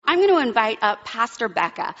I'm going to invite up Pastor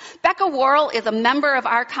Becca. Becca Worrell is a member of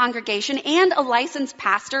our congregation and a licensed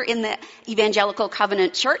pastor in the Evangelical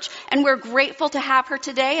Covenant Church, and we're grateful to have her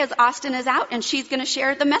today as Austin is out, and she's going to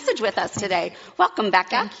share the message with us today. Welcome, Becca.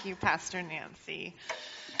 Thank you, Pastor Nancy.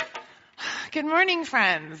 Good morning,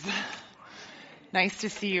 friends. Nice to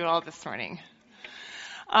see you all this morning.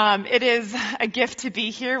 It is a gift to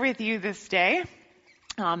be here with you this day.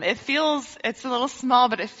 It's a little small,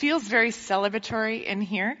 but it feels very celebratory in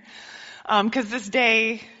here, because this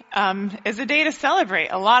day is a day to celebrate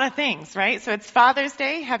a lot of things, right? So it's Father's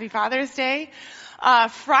Day. Happy Father's Day.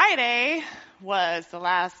 Friday was the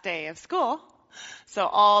last day of school, so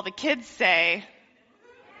all the kids say,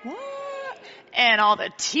 "What?" And all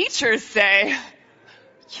the teachers say,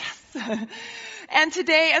 "Yes." And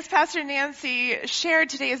today, as Pastor Nancy shared,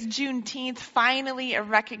 today is Juneteenth, finally a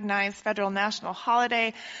recognized federal national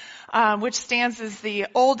holiday, which stands as the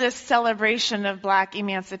oldest celebration of Black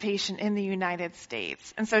emancipation in the United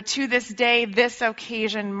States. And so to this day, this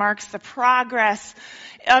occasion marks the progress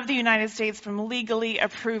of the United States from legally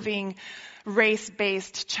approving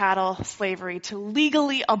race-based chattel slavery to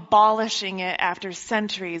legally abolishing it after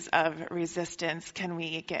centuries of resistance. Can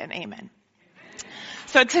we get an amen?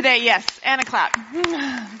 So today, yes, and a clap.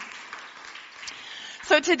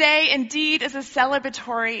 So today, indeed, is a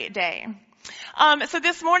celebratory day. So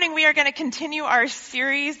this morning, we are going to continue our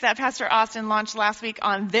series that Pastor Austin launched last week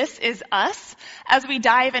on This Is Us, as we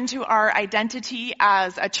dive into our identity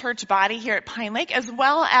as a church body here at Pine Lake, as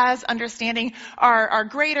well as understanding our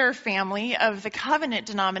greater family of the Covenant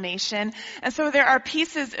denomination. And so there are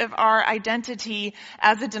pieces of our identity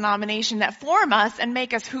as a denomination that form us and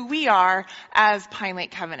make us who we are as Pine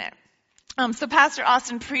Lake Covenant. So Pastor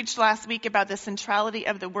Austin preached last week about the centrality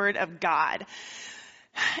of the Word of God.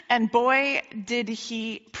 And boy, did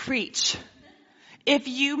he preach. If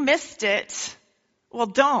you missed it, well,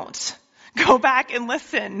 don't. Go back and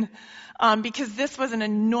listen, because this was an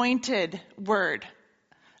anointed word.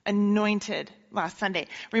 Anointed last Sunday,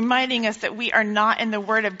 reminding us that we are not in the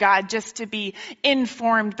Word of God just to be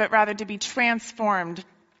informed, but rather to be transformed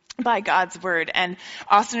by God's Word. And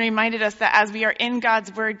Austin reminded us that as we are in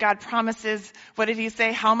God's Word, God promises, what did he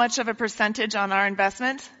say? How much of a percentage on our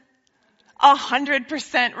investment?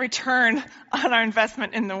 100% return on our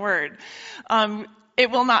investment in the Word. It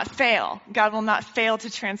will not fail. God will not fail to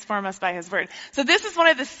transform us by His Word. So this is one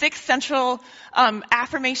of the 6 central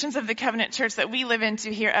affirmations of the Covenant Church that we live into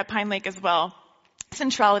here at Pine Lake as well.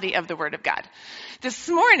 Centrality of the Word of God. This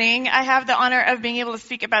morning, I have the honor of being able to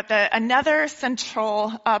speak about another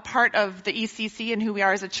central part of the ECC and who we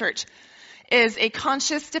are as a church, is a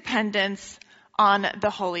conscious dependence on the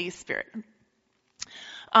Holy Spirit.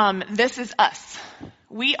 This is us.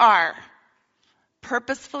 We are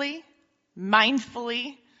purposefully,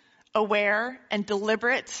 mindfully aware and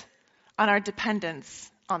deliberate on our dependence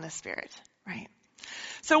on the Spirit, right?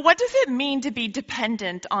 So what does it mean to be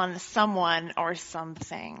dependent on someone or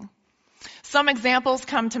something? Some examples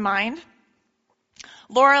come to mind.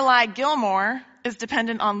 Lorelai Gilmore is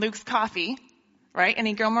dependent on Luke's coffee, right?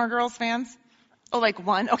 Any Gilmore Girls fans? Oh, like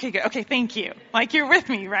one? Okay, good. Okay, thank you. Like you're with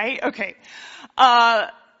me, right? Okay.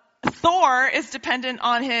 Thor is dependent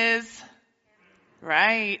on his,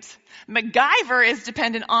 right. MacGyver is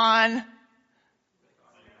dependent on,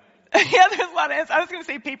 yeah, there's a lot of, I was going to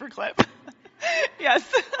say paperclip. Yes.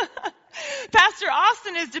 Pastor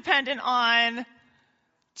Austin is dependent on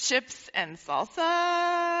chips and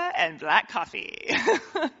salsa and black coffee.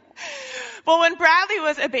 Well, when Bradley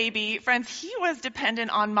was a baby, friends, he was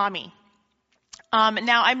dependent on mommy.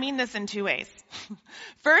 Now, I mean this in 2 ways.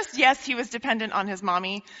 First, yes, he was dependent on his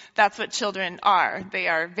mommy. That's what children are. They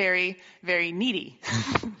are very, very needy.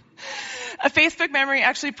 A Facebook memory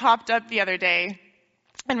actually popped up the other day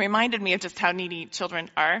and reminded me of just how needy children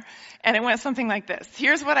are. And it went something like this.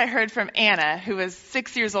 Here's what I heard from Anna, who was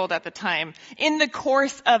 6 years old at the time, in the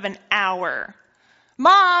course of an hour.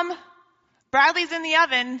 Mom, Bradley's in the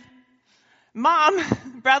oven. Mom,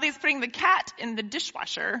 Bradley's putting the cat in the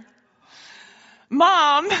dishwasher.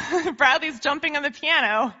 Mom, Bradley's jumping on the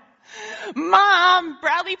piano. Mom,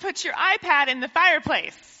 Bradley put your iPad in the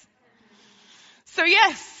fireplace. So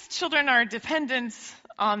yes, children are dependent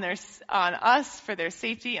on us for their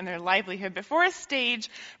safety and their livelihood. But for a stage,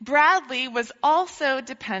 Bradley was also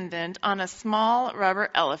dependent on a small rubber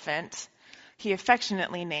elephant he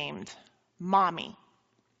affectionately named Mommy.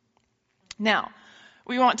 Now,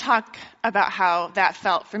 we won't talk about how that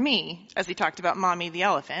felt for me as he talked about Mommy the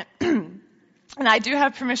elephant. And I do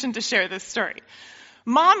have permission to share this story.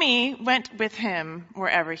 Mommy went with him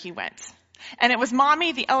wherever he went. And it was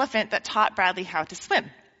Mommy the elephant that taught Bradley how to swim.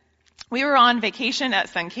 We were on vacation at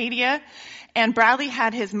Suncadia, and Bradley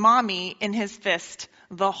had his mommy in his fist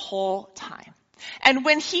the whole time. And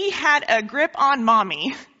when he had a grip on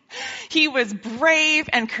mommy, he was brave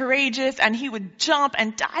and courageous, and he would jump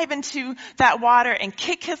and dive into that water and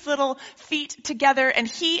kick his little feet together, and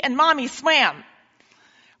he and mommy swam.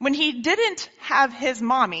 When he didn't have his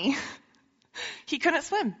mommy, he couldn't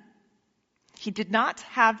swim. He did not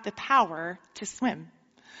have the power to swim.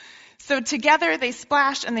 So together they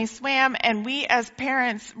splashed and they swam, and we as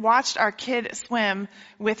parents watched our kid swim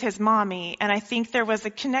with his mommy. And I think there was a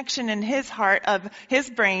connection in his heart, of his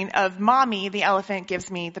brain, of mommy, the elephant, gives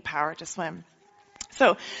me the power to swim.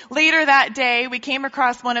 So later that day, we came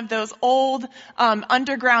across one of those old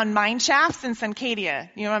underground mine shafts in Suncadia.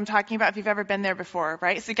 You know what I'm talking about if you've ever been there before,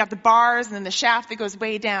 right? So you got the bars and then the shaft that goes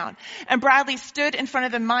way down. And Bradley stood in front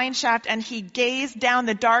of the mine shaft and he gazed down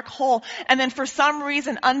the dark hole. And then for some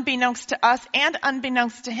reason, unbeknownst to us and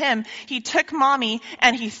unbeknownst to him, he took mommy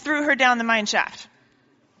and he threw her down the mine shaft.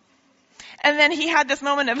 And then he had this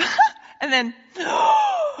moment of, and then,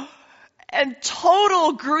 and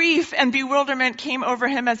total grief and bewilderment came over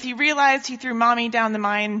him as he realized he threw mommy down the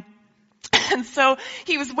mine. And so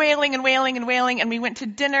he was wailing and wailing and wailing, and we went to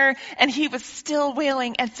dinner and he was still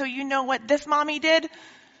wailing. And so you know what this mommy did?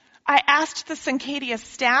 I asked the Suncadia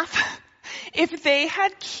staff if they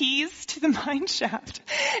had keys to the mine shaft.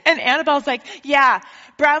 And Annabelle's like, yeah,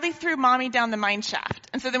 Bradley threw mommy down the mine shaft.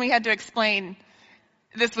 And so then we had to explain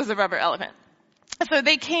this was a rubber elephant. So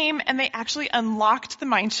they came and they actually unlocked the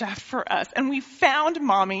mine shaft for us, and we found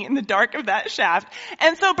mommy in the dark of that shaft.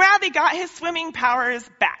 And so Bradley got his swimming powers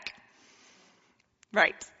back.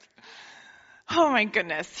 Right. Oh my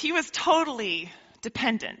goodness. He was totally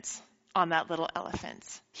dependent on that little elephant.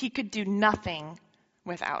 He could do nothing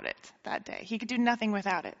without it that day. He could do nothing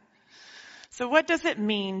without it. So what does it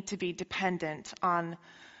mean to be dependent on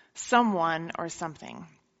someone or something?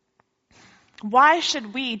 Why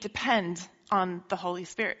should we depend on the Holy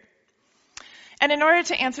Spirit? And in order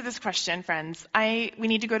to answer this question, friends, we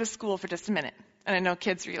need to go to school for just a minute. And I know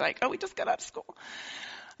kids are like, oh, we just got out of school.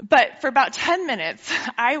 But for about 10 minutes,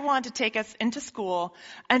 I want to take us into school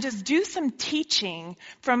and just do some teaching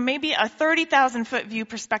from maybe a 30,000-foot view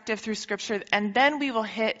perspective through Scripture, and then we will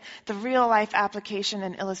hit the real-life application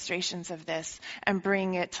and illustrations of this and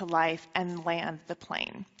bring it to life and land the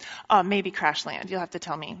plane. Maybe crash land. You'll have to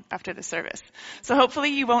tell me after the service. So hopefully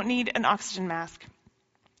you won't need an oxygen mask.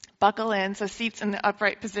 Buckle in, so seats in the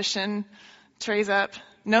upright position, trays up,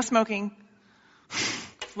 no smoking.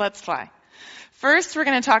 Let's fly. First, we're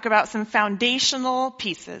going to talk about some foundational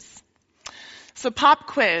pieces. So pop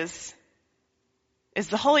quiz. Is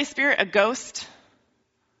the Holy Spirit a ghost?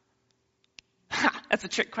 That's a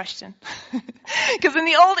trick question. Because in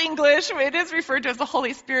the Old English, it is referred to as the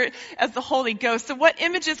Holy Spirit as the Holy Ghost. So what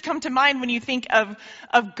images come to mind when you think of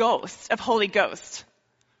ghost, of Holy Ghost?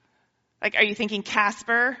 Like, are you thinking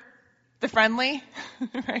Casper, the Friendly,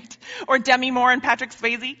 right? Or Demi Moore and Patrick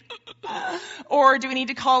Swayze? Or do we need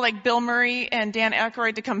to call like Bill Murray and Dan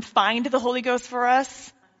Aykroyd to come find the Holy Ghost for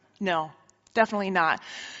us? No, definitely not.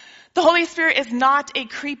 The Holy Spirit is not a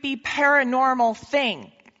creepy paranormal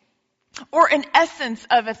thing or an essence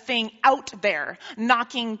of a thing out there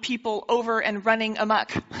knocking people over and running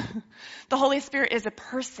amok. The Holy Spirit is a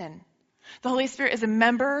person. The Holy Spirit is a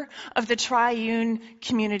member of the triune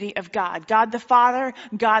community of God. God the Father,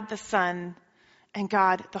 God the Son, and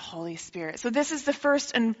God the Holy Spirit. So this is the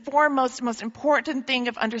first and foremost, most important thing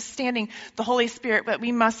of understanding the Holy Spirit that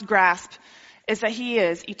we must grasp, is that He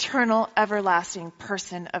is eternal, everlasting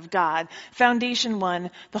person of God. Foundation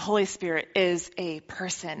one, the Holy Spirit is a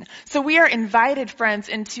person. So we are invited, friends,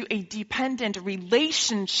 into a dependent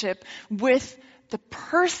relationship with the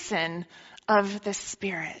person of the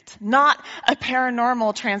Spirit, not a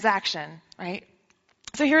paranormal transaction, right?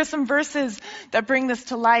 So here are some verses that bring this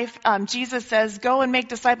to life. Jesus says, go and make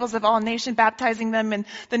disciples of all nations, baptizing them in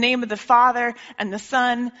the name of the Father and the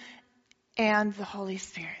Son and the Holy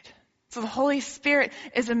Spirit. So the Holy Spirit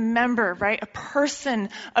is a member, right? A person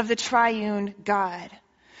of the triune God.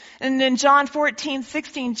 And in John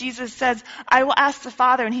 14:16, Jesus says, I will ask the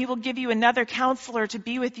Father, and He will give you another counselor to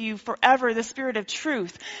be with you forever, the Spirit of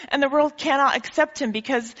truth. And the world cannot accept Him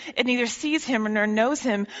because it neither sees Him nor knows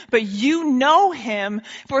Him, but you know Him,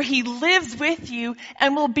 for He lives with you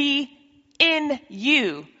and will be in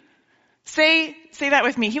you. Say that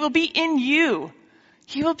with me. He will be in you.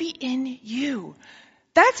 He will be in you.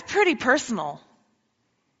 That's pretty personal.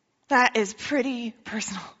 That is pretty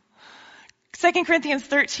personal. 2 Corinthians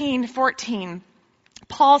 13:14,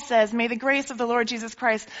 Paul says, may the grace of the Lord Jesus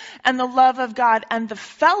Christ and the love of God and the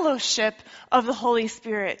fellowship of the Holy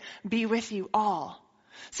Spirit be with you all.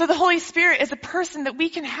 So the Holy Spirit is a person that we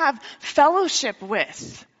can have fellowship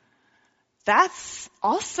with. That's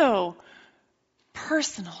also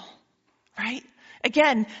personal, right?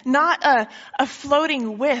 Again, not a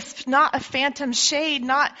floating wisp, not a phantom shade,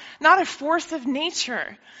 not a force of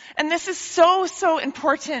nature. And this is so, so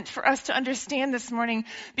important for us to understand this morning,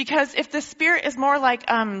 because if the Spirit is more like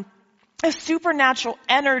a supernatural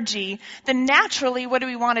energy, then naturally, what do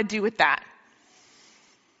we want to do with that?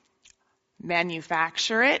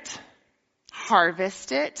 Manufacture it,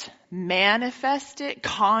 harvest it, manifest it,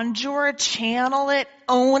 conjure, channel it,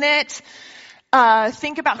 own it.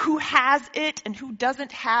 Think about who has it and who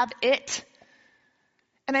doesn't have it.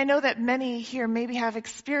 And I know that many here maybe have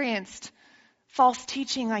experienced false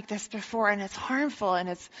teaching like this before, and it's harmful and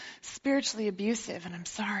it's spiritually abusive, and I'm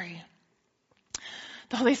sorry.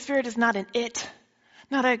 The Holy Spirit is not an it,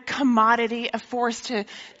 not a commodity, a force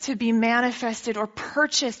to be manifested or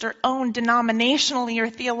purchased or owned denominationally or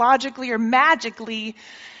theologically or magically.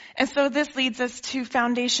 And so this leads us to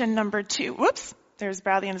foundation number 2. Whoops. There's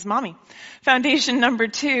Bradley and his mommy. Foundation number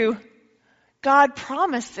 2, God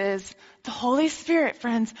promises the Holy Spirit,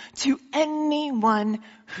 friends, to anyone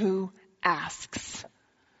who asks.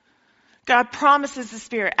 God promises the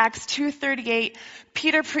Spirit. Acts 2:38,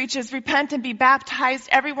 Peter preaches, repent and be baptized,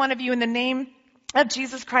 every one of you, in the name of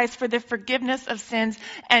Jesus Christ for the forgiveness of sins,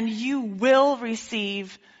 and you will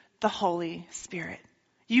receive the Holy Spirit.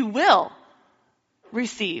 You will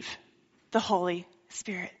receive the Holy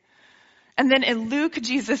Spirit. And then in Luke,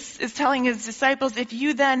 Jesus is telling his disciples, if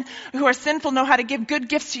you then, who are sinful, know how to give good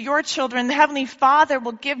gifts to your children, the Heavenly Father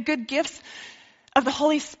will give good gifts of the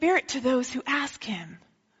Holy Spirit to those who ask him.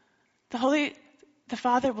 The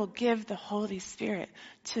Father will give the Holy Spirit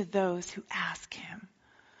to those who ask him.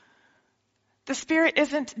 The Spirit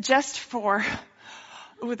isn't just for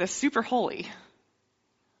the super holy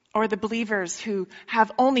or the believers who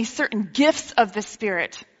have only certain gifts of the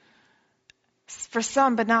Spirit. For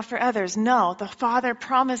some, but not for others. No, the Father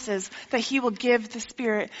promises that he will give the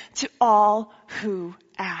Spirit to all who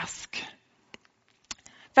ask.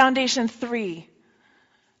 Foundation 3,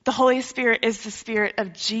 the Holy Spirit is the Spirit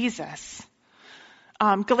of Jesus.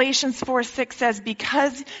 Galatians 4:6 says,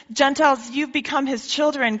 because Gentiles, you've become his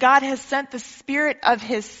children, God has sent the Spirit of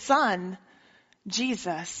his Son,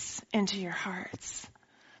 Jesus, into your hearts.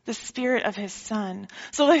 The Spirit of his Son.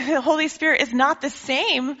 So the Holy Spirit is not the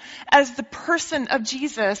same as the person of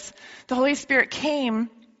Jesus. The Holy Spirit came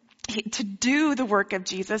to do the work of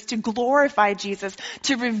Jesus, to glorify Jesus,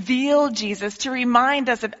 to reveal Jesus, to remind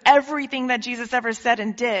us of everything that Jesus ever said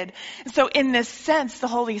and did. And so in this sense, the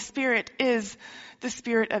Holy Spirit is the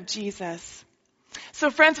Spirit of Jesus.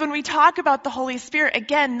 So friends, when we talk about the Holy Spirit,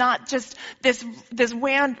 again, not just this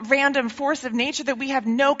random force of nature that we have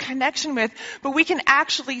no connection with, but we can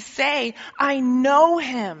actually say, I know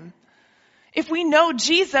him. If we know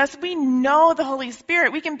Jesus, we know the Holy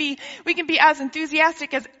Spirit. We can be as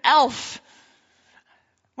enthusiastic as Elf.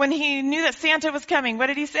 When he knew that Santa was coming, what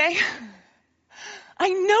did he say? I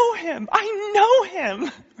know him. I know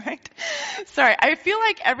him. Right? Sorry, I feel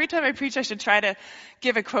like every time I preach, I should try to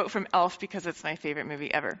give a quote from Elf because it's my favorite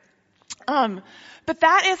movie ever. But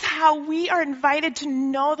that is how we are invited to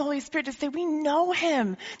know the Holy Spirit, to say we know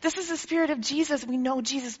him. This is the Spirit of Jesus. We know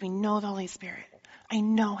Jesus. We know the Holy Spirit. I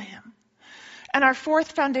know him. And our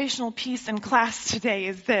fourth foundational piece in class today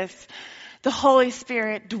is this. The Holy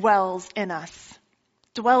Spirit dwells in us.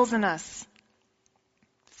 Dwells in us.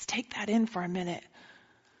 Let's take that in for a minute.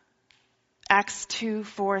 Acts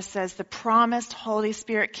 2:4 says, the promised Holy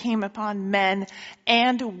Spirit came upon men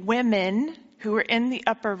and women who were in the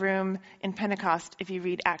upper room in Pentecost, if you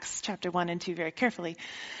read Acts chapter 1 and 2 very carefully.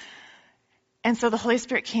 And so the Holy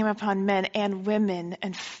Spirit came upon men and women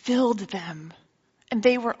and filled them. And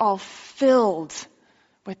they were all filled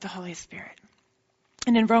with the Holy Spirit.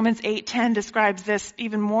 And in Romans 8:10 describes this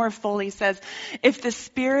even more fully, says, if the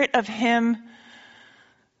Spirit of him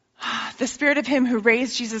who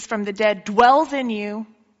raised Jesus from the dead dwells in you,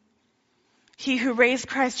 he who raised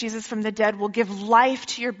Christ Jesus from the dead will give life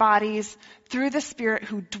to your bodies through the Spirit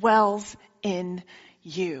who dwells in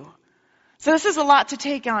you. So this is a lot to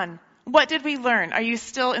take on. What did we learn? Are you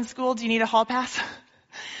still in school? Do you need a hall pass?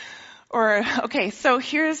 Okay, so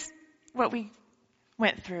here's what we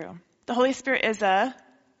went through. The Holy Spirit is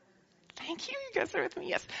thank you guys are with me,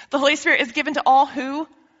 yes. The Holy Spirit is given to all who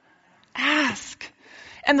ask.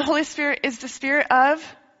 And the Holy Spirit is the Spirit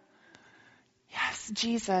of, yes,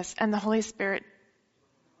 Jesus. And the Holy Spirit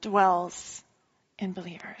dwells in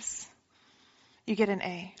believers. You get an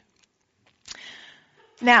A.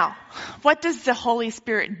 Now, what does the Holy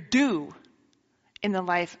Spirit do in the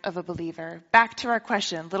life of a believer. Back to our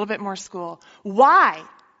question, a little bit more school. Why?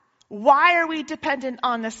 Why are we dependent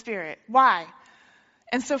on the Spirit? Why?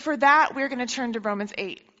 And so for that, we're going to turn to Romans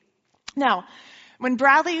 8. Now, when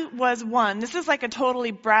Bradley was 1, this is like a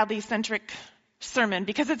totally Bradley-centric sermon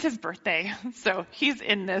because it's his birthday. So he's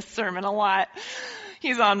in this sermon a lot.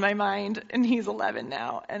 He's on my mind, and he's 11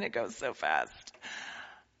 now, and it goes so fast.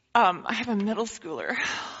 I have a middle schooler.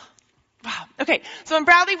 Wow. Okay, so when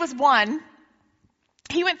Bradley was 1,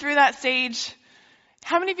 he went through that stage.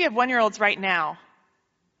 How many of you have 1-year-olds right now?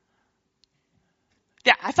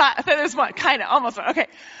 Yeah, I thought there was one, kind of, almost one. Okay.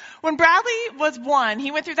 When Bradley was 1,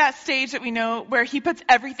 he went through that stage that we know where he puts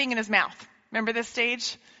everything in his mouth. Remember this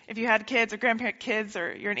stage? If you had kids or grandparent kids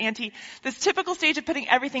or you're an auntie, this typical stage of putting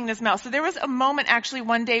everything in his mouth. So there was a moment actually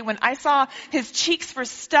one day when I saw his cheeks were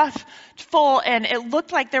stuffed full and it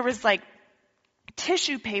looked like there was like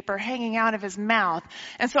tissue paper hanging out of his mouth.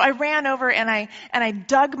 And so I ran over and I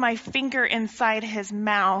dug my finger inside his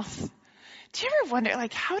mouth. Do you ever wonder,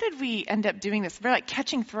 like, how did we end up doing this? We're like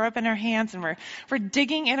catching throw up in our hands and we're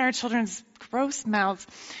digging in our children's gross mouths.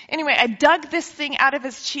 Anyway, I dug this thing out of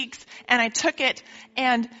his cheeks and I took it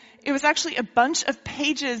and it was actually a bunch of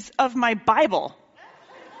pages of my Bible.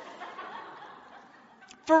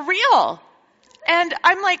 For real. And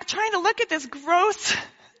I'm like trying to look at this gross,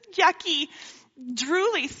 yucky,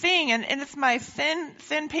 drooly thing and it's my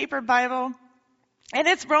thin paper Bible and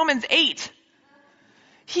it's Romans 8.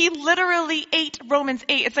 He literally ate Romans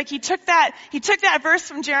 8. It's like he took that verse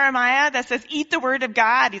from Jeremiah that says, eat the word of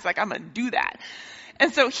God. He's like, I'm going to do that.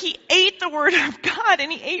 And so he ate the word of God and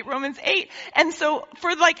he ate Romans 8. And so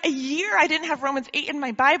for like a year, I didn't have Romans 8 in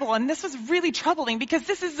my Bible. And this was really troubling because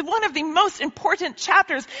this is one of the most important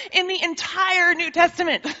chapters in the entire New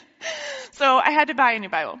Testament. So I had to buy a new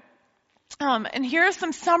Bible. And here are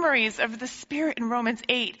some summaries of the Spirit in Romans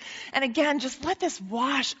 8. And again, just let this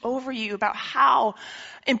wash over you about how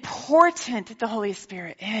important the Holy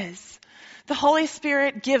Spirit is. The Holy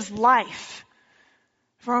Spirit gives life.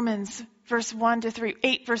 Romans 8 verse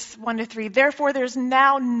 1 to 3. Therefore, there's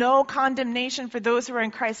now no condemnation for those who are in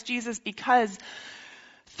Christ Jesus because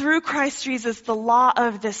through Christ Jesus, the law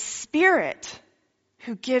of the Spirit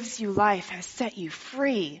who gives you life has set you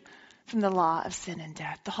free from the law of sin and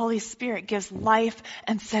death. The Holy Spirit gives life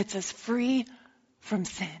and sets us free from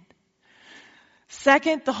sin.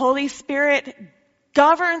 Second, the Holy Spirit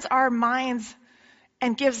governs our minds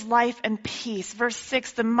and gives life and peace. Verse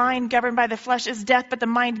 6, the mind governed by the flesh is death, but the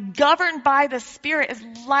mind governed by the Spirit is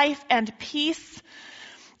life and peace.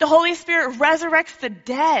 The Holy Spirit resurrects the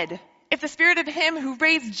dead. If the Spirit of Him who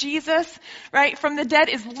raised Jesus, right, from the dead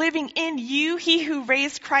is living in you, He who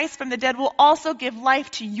raised Christ from the dead will also give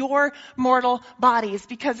life to your mortal bodies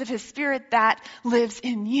because of His Spirit that lives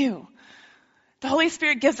in you. The Holy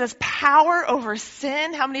Spirit gives us power over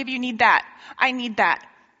sin. How many of you need that? I need that.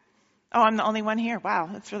 Oh, I'm the only one here. Wow,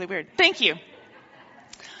 that's really weird. Thank you.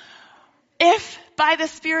 If by the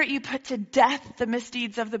Spirit you put to death the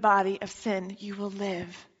misdeeds of the body of sin, you will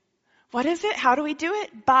live. What is it? How do we do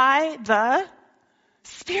it? By the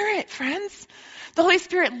Spirit, friends. The Holy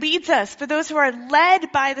Spirit leads us. For those who are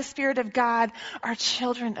led by the Spirit of God are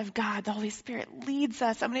children of God. The Holy Spirit leads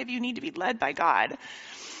us. How many of you need to be led by God?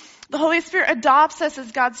 The Holy Spirit adopts us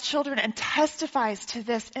as God's children and testifies to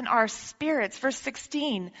this in our spirits. Verse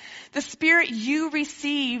 16, the Spirit you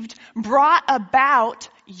received brought about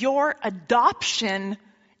your adoption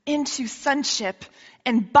into sonship.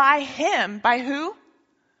 And by Him, by who?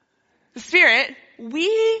 The Spirit,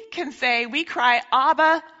 we can say, we cry,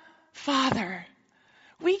 Abba, Father.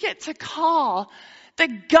 We get to call the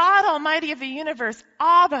God Almighty of the universe,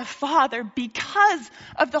 Abba, Father, because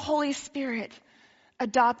of the Holy Spirit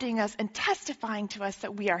adopting us and testifying to us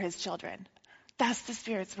that we are His children. That's the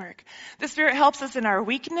Spirit's work. The Spirit helps us in our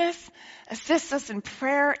weakness, assists us in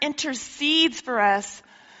prayer, intercedes for us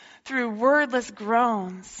through wordless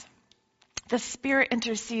groans. The Spirit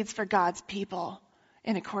intercedes for God's people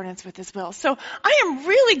in accordance with His will. So I am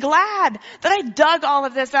really glad that I dug all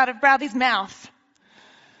of this out of Bradley's mouth.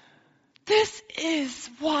 This is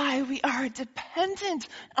why we are dependent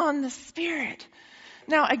on the Spirit.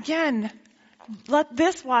 Now again, let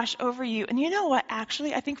this wash over you. And you know what?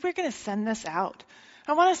 Actually, I think we're going to send this out.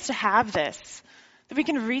 I want us to have this, that we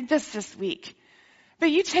can read this week.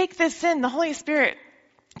 But you take this in, the Holy Spirit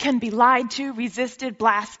can be lied to, resisted,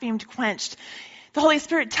 blasphemed, quenched. The Holy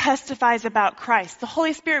Spirit testifies about Christ. The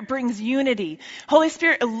Holy Spirit brings unity. Holy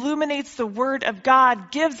Spirit illuminates the Word of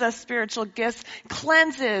God, gives us spiritual gifts,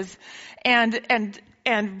 cleanses, and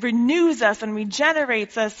and renews us and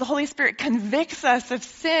regenerates us. The Holy Spirit convicts us of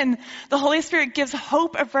sin. The Holy Spirit gives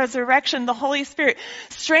hope of resurrection. The Holy Spirit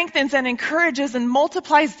strengthens and encourages and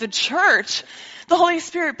multiplies the church. The Holy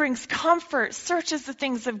Spirit brings comfort, searches the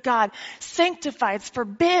things of God, sanctifies,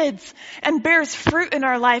 forbids, and bears fruit in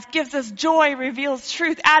our life, gives us joy, reveals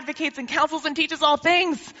truth, advocates and counsels, and teaches all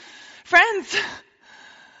things. Friends,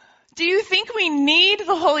 do you think we need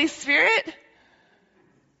the Holy Spirit?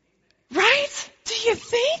 Right? Do you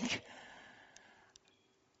think?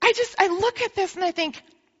 I look at this and I think,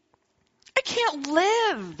 I can't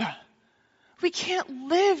live. We can't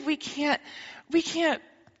live. We can't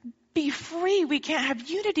be free. We can't have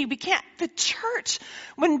unity. The church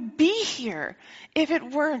wouldn't be here if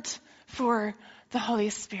it weren't for the Holy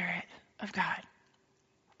Spirit of God.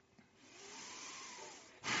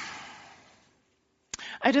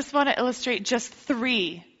 I just want to illustrate just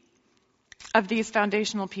 3 of these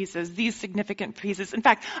foundational pieces, these significant pieces. In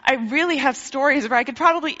fact, I really have stories where I could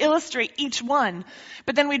probably illustrate each one,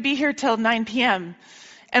 but then we'd be here till 9 p.m.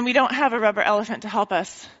 and we don't have a rubber elephant to help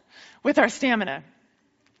us with our stamina.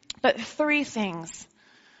 But 3 things.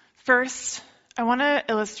 First, I want to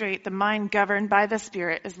illustrate the mind governed by the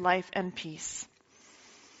Spirit is life and peace.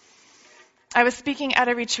 I was speaking at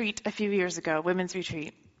a retreat a few years ago, women's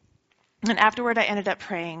retreat. And afterward, I ended up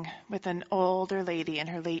praying with an older lady in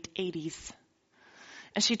her late 80s.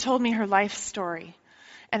 And she told me her life story.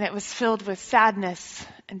 And it was filled with sadness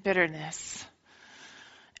and bitterness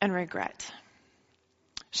and regret.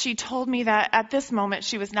 She told me that at this moment,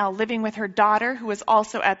 she was now living with her daughter, who was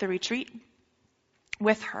also at the retreat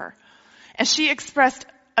with her. And she expressed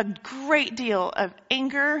a great deal of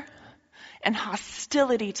anger and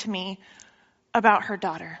hostility to me about her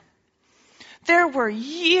daughter. There were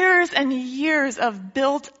years and years of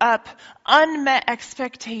built up, unmet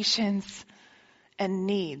expectations and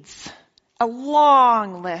needs. A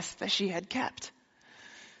long list that she had kept.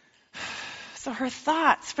 So her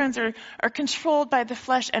thoughts, friends, are controlled by the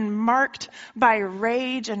flesh and marked by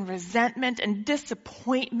rage and resentment and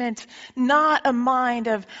disappointment, not a mind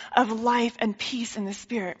of life and peace in the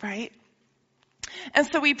Spirit, right? And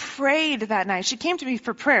so we prayed that night. She came to me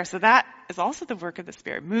for prayer, so that is also the work of the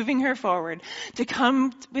Spirit, moving her forward to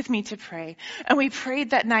come with me to pray. And we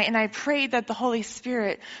prayed that night, and I prayed that the Holy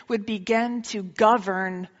Spirit would begin to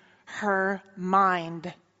govern her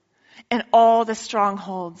mind and all the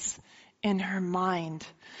strongholds in her mind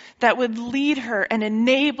that would lead her and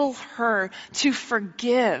enable her to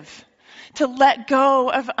forgive, to let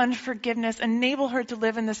go of unforgiveness, enable her to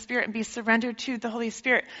live in the Spirit and be surrendered to the Holy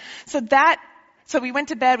Spirit. So we went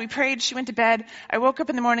to bed, we prayed, she went to bed. I woke up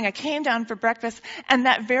in the morning, I came down for breakfast, and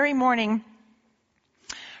that very morning,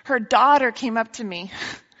 her daughter came up to me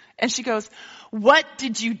and she goes, "What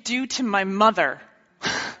did you do to my mother?"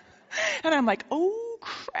 And I'm like, oh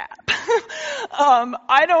crap.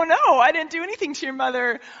 I don't know. I didn't do anything to your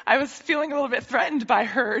mother. I was feeling a little bit threatened by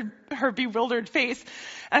her bewildered face.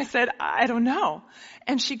 And I said, I don't know.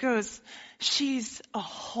 And she goes, "She's a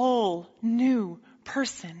whole new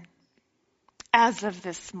person as of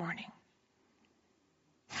this morning."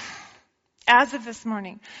 As of this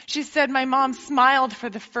morning. She said, "My mom smiled for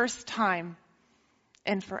the first time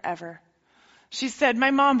in forever." She said,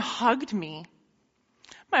 "My mom hugged me.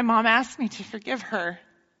 My mom asked me to forgive her.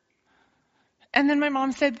 And then my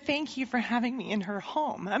mom said, thank you for having me in her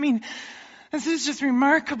home." I mean, this is just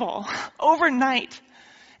remarkable. Overnight,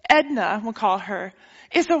 Edna, we'll call her,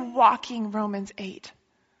 is a walking Romans 8.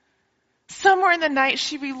 Somewhere in the night,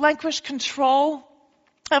 she relinquished control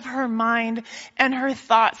of her mind and her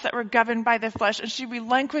thoughts that were governed by the flesh, and she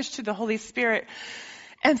relinquished to the Holy Spirit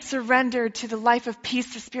and surrendered to the life of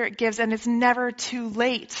peace the Spirit gives. And it's never too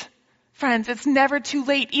late. Friends, it's never too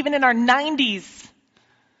late, even in our 90s.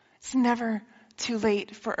 It's never too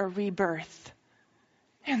late for a rebirth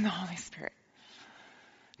in the Holy Spirit,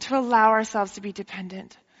 to allow ourselves to be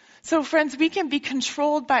dependent. So friends, we can be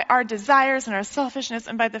controlled by our desires and our selfishness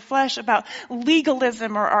and by the flesh about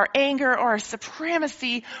legalism or our anger or our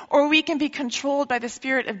supremacy, or we can be controlled by the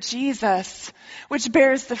Spirit of Jesus, which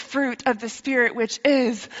bears the fruit of the Spirit, which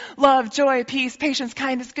is love, joy, peace, patience,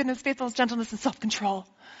 kindness, goodness, faithfulness, gentleness, and self-control.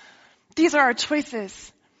 These are our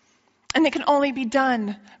choices. And it can only be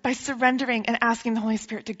done by surrendering and asking the Holy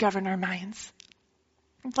Spirit to govern our minds.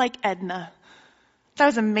 Like Edna. That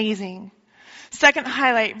was amazing. Second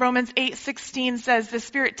highlight, Romans 8:16 says, the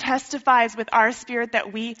Spirit testifies with our spirit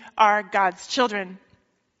that we are God's children.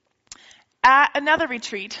 At another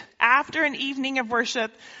retreat, after an evening of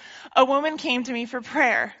worship, a woman came to me for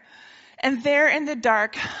prayer. And there in the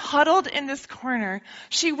dark, huddled in this corner,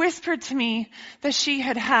 she whispered to me that she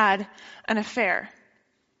had had an affair.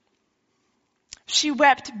 She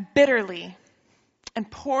wept bitterly and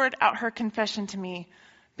poured out her confession to me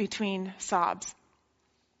between sobs.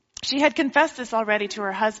 She had confessed this already to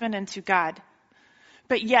her husband and to God.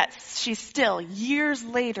 But yet she still, years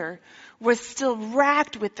later, was still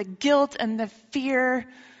racked with the guilt and the fear.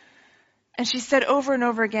 And she said over and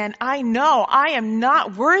over again, I know I am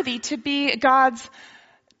not worthy to be God's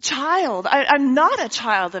child. I'm not a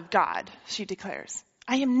child of God, she declares.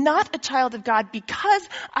 I am not a child of God because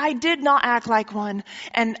I did not act like one,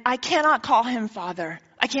 and I cannot call him Father.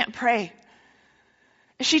 I can't pray.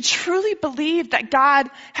 She truly believed that God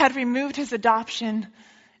had removed his adoption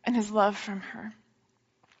and his love from her.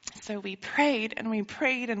 So we prayed and we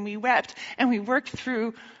prayed and we wept and we worked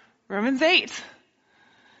through Romans 8.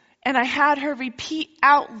 And I had her repeat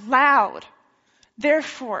out loud,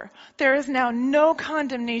 therefore, there is now no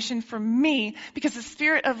condemnation for me because the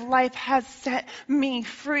Spirit of life has set me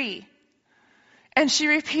free. And she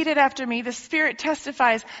repeated after me, the Spirit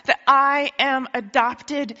testifies that I am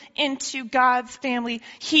adopted into God's family.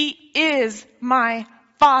 He is my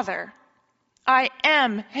Father. I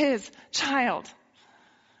am his child.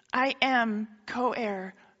 I am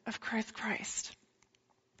co-heir of Christ.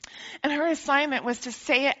 And her assignment was to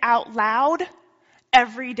say it out loud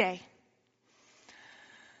every day.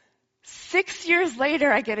 6 years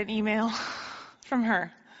later, I get an email from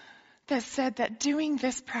her that said that doing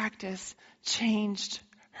this practice changed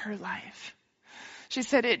her life. She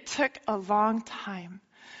said it took a long time,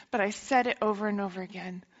 but I said it over and over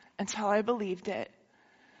again until I believed it.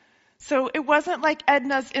 So it wasn't like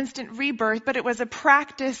Edna's instant rebirth, but it was a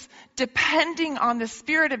practice depending on the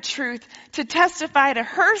Spirit of truth to testify to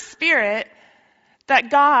her spirit that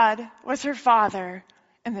God was her Father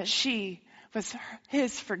and that she was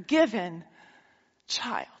his forgiven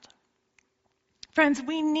child. Friends,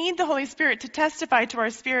 we need the Holy Spirit to testify to our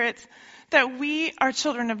spirits that we are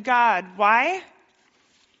children of God. Why?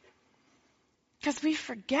 Because we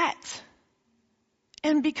forget.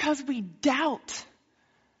 And because we doubt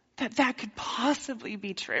that could possibly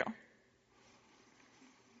be true.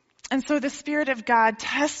 And so the Spirit of God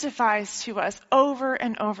testifies to us over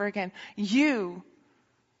and over again, you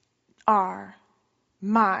are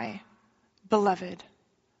my beloved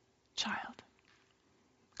child.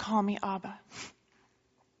 Call me Abba.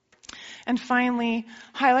 And finally,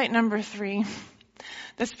 highlight number 3,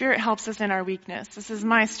 the Spirit helps us in our weakness. This is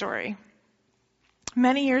my story.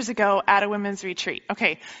 Many years ago at a women's retreat.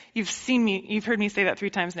 Okay, you've heard me say that 3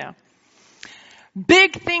 times now.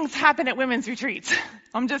 Big things happen at women's retreats.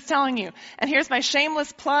 I'm just telling you. And here's my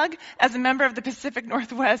shameless plug as a member of the Pacific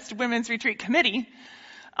Northwest Women's Retreat Committee.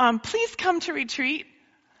 Please come to retreat.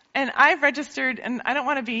 And I've registered, and I don't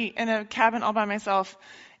want to be in a cabin all by myself.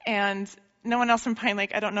 And no one else from Pine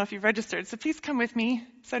Lake, I don't know if you've registered. So please come with me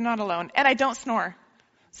so I'm not alone. And I don't snore,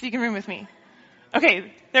 so you can room with me.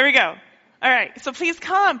 Okay, there we go. All right, so please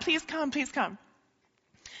come.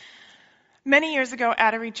 Many years ago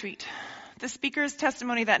at a retreat, the speaker's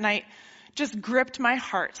testimony that night just gripped my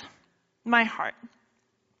heart,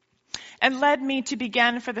 and led me to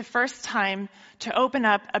begin for the first time to open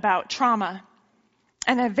up about trauma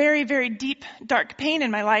and a very, very deep, dark pain in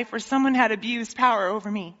my life where someone had abused power over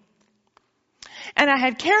me. And I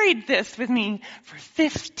had carried this with me for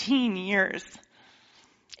 15 years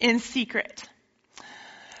in secret.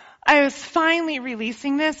 I was finally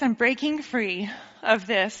releasing this and breaking free of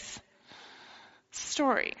this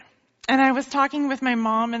story. And I was talking with my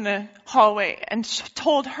mom in the hallway and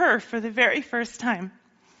told her for the very first time.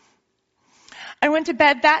 I went to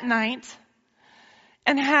bed that night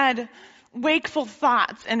and had wakeful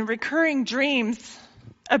thoughts and recurring dreams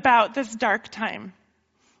about this dark time.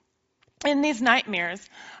 In these nightmares,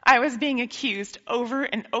 I was being accused over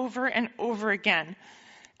and over and over again.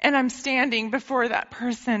 And I'm standing before that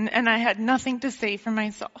person, and I had nothing to say for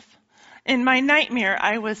myself. In my nightmare,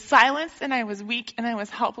 I was silenced, and I was weak, and I was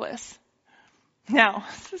helpless. Now,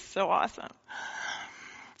 this is so awesome.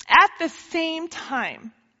 At the same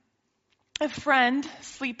time, a friend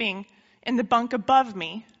sleeping in the bunk above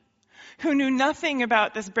me, who knew nothing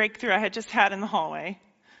about this breakthrough I had just had in the hallway,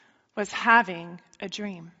 was having a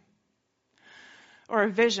dream. Or a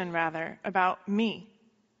vision, rather, about me.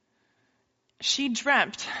 She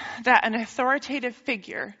dreamt that an authoritative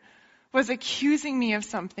figure was accusing me of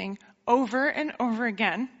something over and over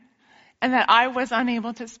again, and that I was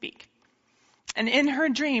unable to speak. And in her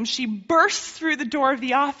dream, she bursts through the door of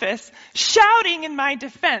the office, shouting in my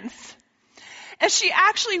defense. And she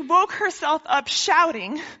actually woke herself up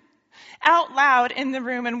shouting out loud in the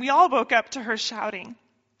room, and we all woke up to her shouting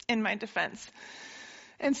in my defense.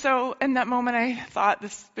 And so in that moment, I thought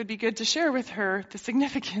this would be good to share with her the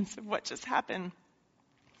significance of what just happened.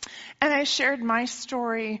 And I shared my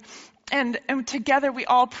story. And together we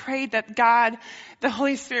all prayed that God, the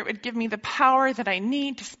Holy Spirit, would give me the power that I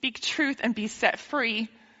need to speak truth and be set free.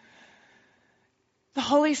 The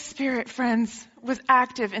Holy Spirit, friends, was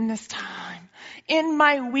active in this time. In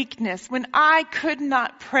my weakness, when I could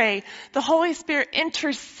not pray, the Holy Spirit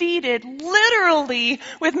interceded literally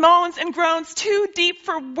with moans and groans too deep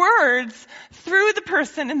for words through the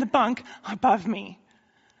person in the bunk above me.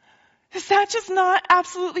 Does that just not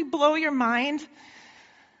absolutely blow your mind?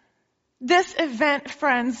 This event,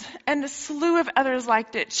 friends, and a slew of others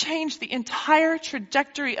like it, changed the entire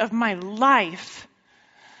trajectory of my life,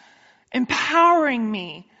 empowering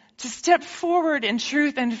me to step forward in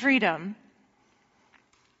truth and freedom.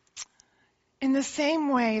 In the same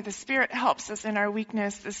way, the Spirit helps us in our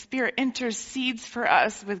weakness. The Spirit intercedes for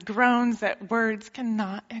us with groans that words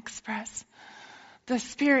cannot express. The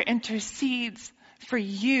Spirit intercedes for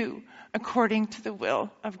you according to the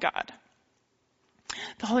will of God.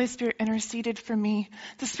 The Holy Spirit interceded for me.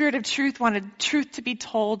 The Spirit of truth wanted truth to be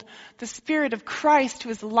told. The Spirit of Christ, who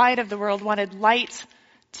is the light of the world, wanted light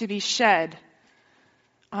to be shed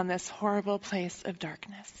on this horrible place of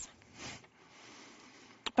darkness.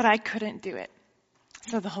 But I couldn't do it.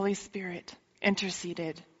 So the Holy Spirit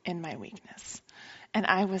interceded in my weakness. And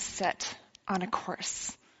I was set on a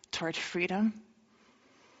course toward freedom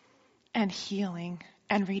and healing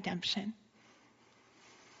and redemption.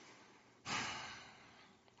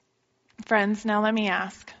 Friends, now let me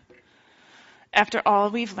ask, after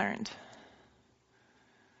all we've learned,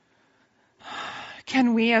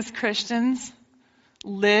 can we as Christians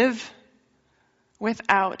live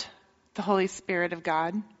without the Holy Spirit of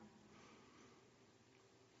God?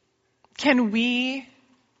 Can we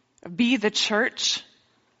be the church?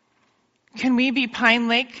 Can we be Pine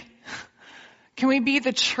Lake? Can we be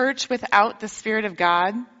the church without the Spirit of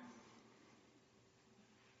God?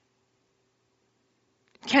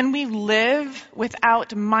 Can we live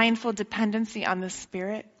without mindful dependency on the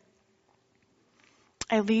Spirit?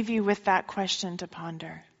 I leave you with that question to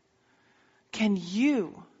ponder. Can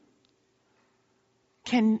you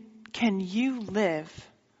live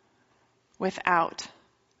without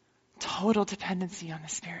total dependency on the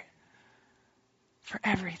Spirit for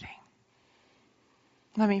everything?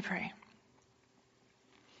 Let me pray.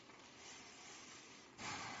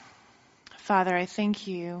 Father, I thank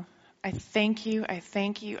you. I thank you.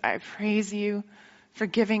 I praise you for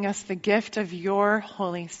giving us the gift of your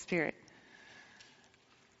Holy Spirit.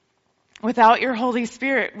 Without your Holy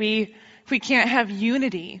Spirit, we can't have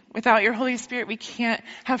unity. Without your Holy Spirit, we can't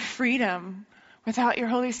have freedom. Without your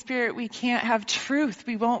Holy Spirit, we can't have truth.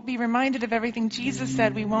 We won't be reminded of everything Jesus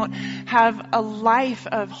said. We won't have a life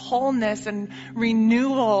of wholeness and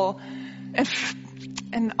renewal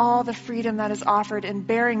and all the freedom that is offered in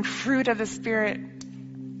bearing fruit of the Spirit.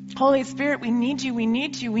 Holy Spirit, we need you.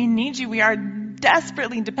 We are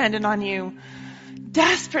desperately dependent on you.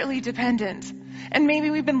 Desperately dependent. And maybe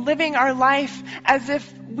we've been living our life as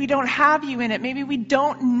if we don't have you in it. Maybe we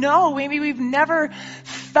don't know. Maybe we've never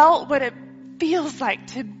felt what it feels like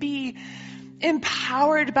to be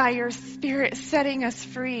empowered by your Spirit, setting us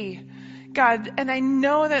free. God, and I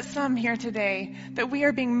know that some here today, that we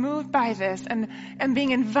are being moved by this and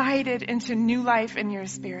being invited into new life in your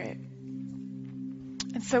Spirit.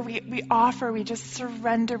 And so we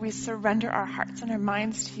surrender our hearts and our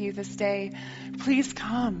minds to you this day. Please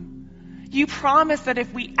come. You promise that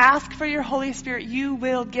if we ask for your Holy Spirit, you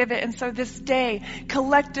will give it. And so this day,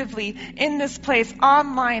 collectively, in this place,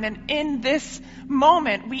 online, and in this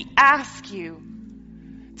moment, we ask you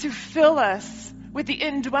to fill us with the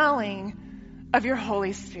indwelling of your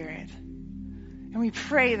Holy Spirit. And we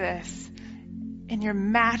pray this in your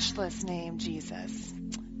matchless name, Jesus.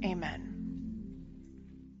 Amen.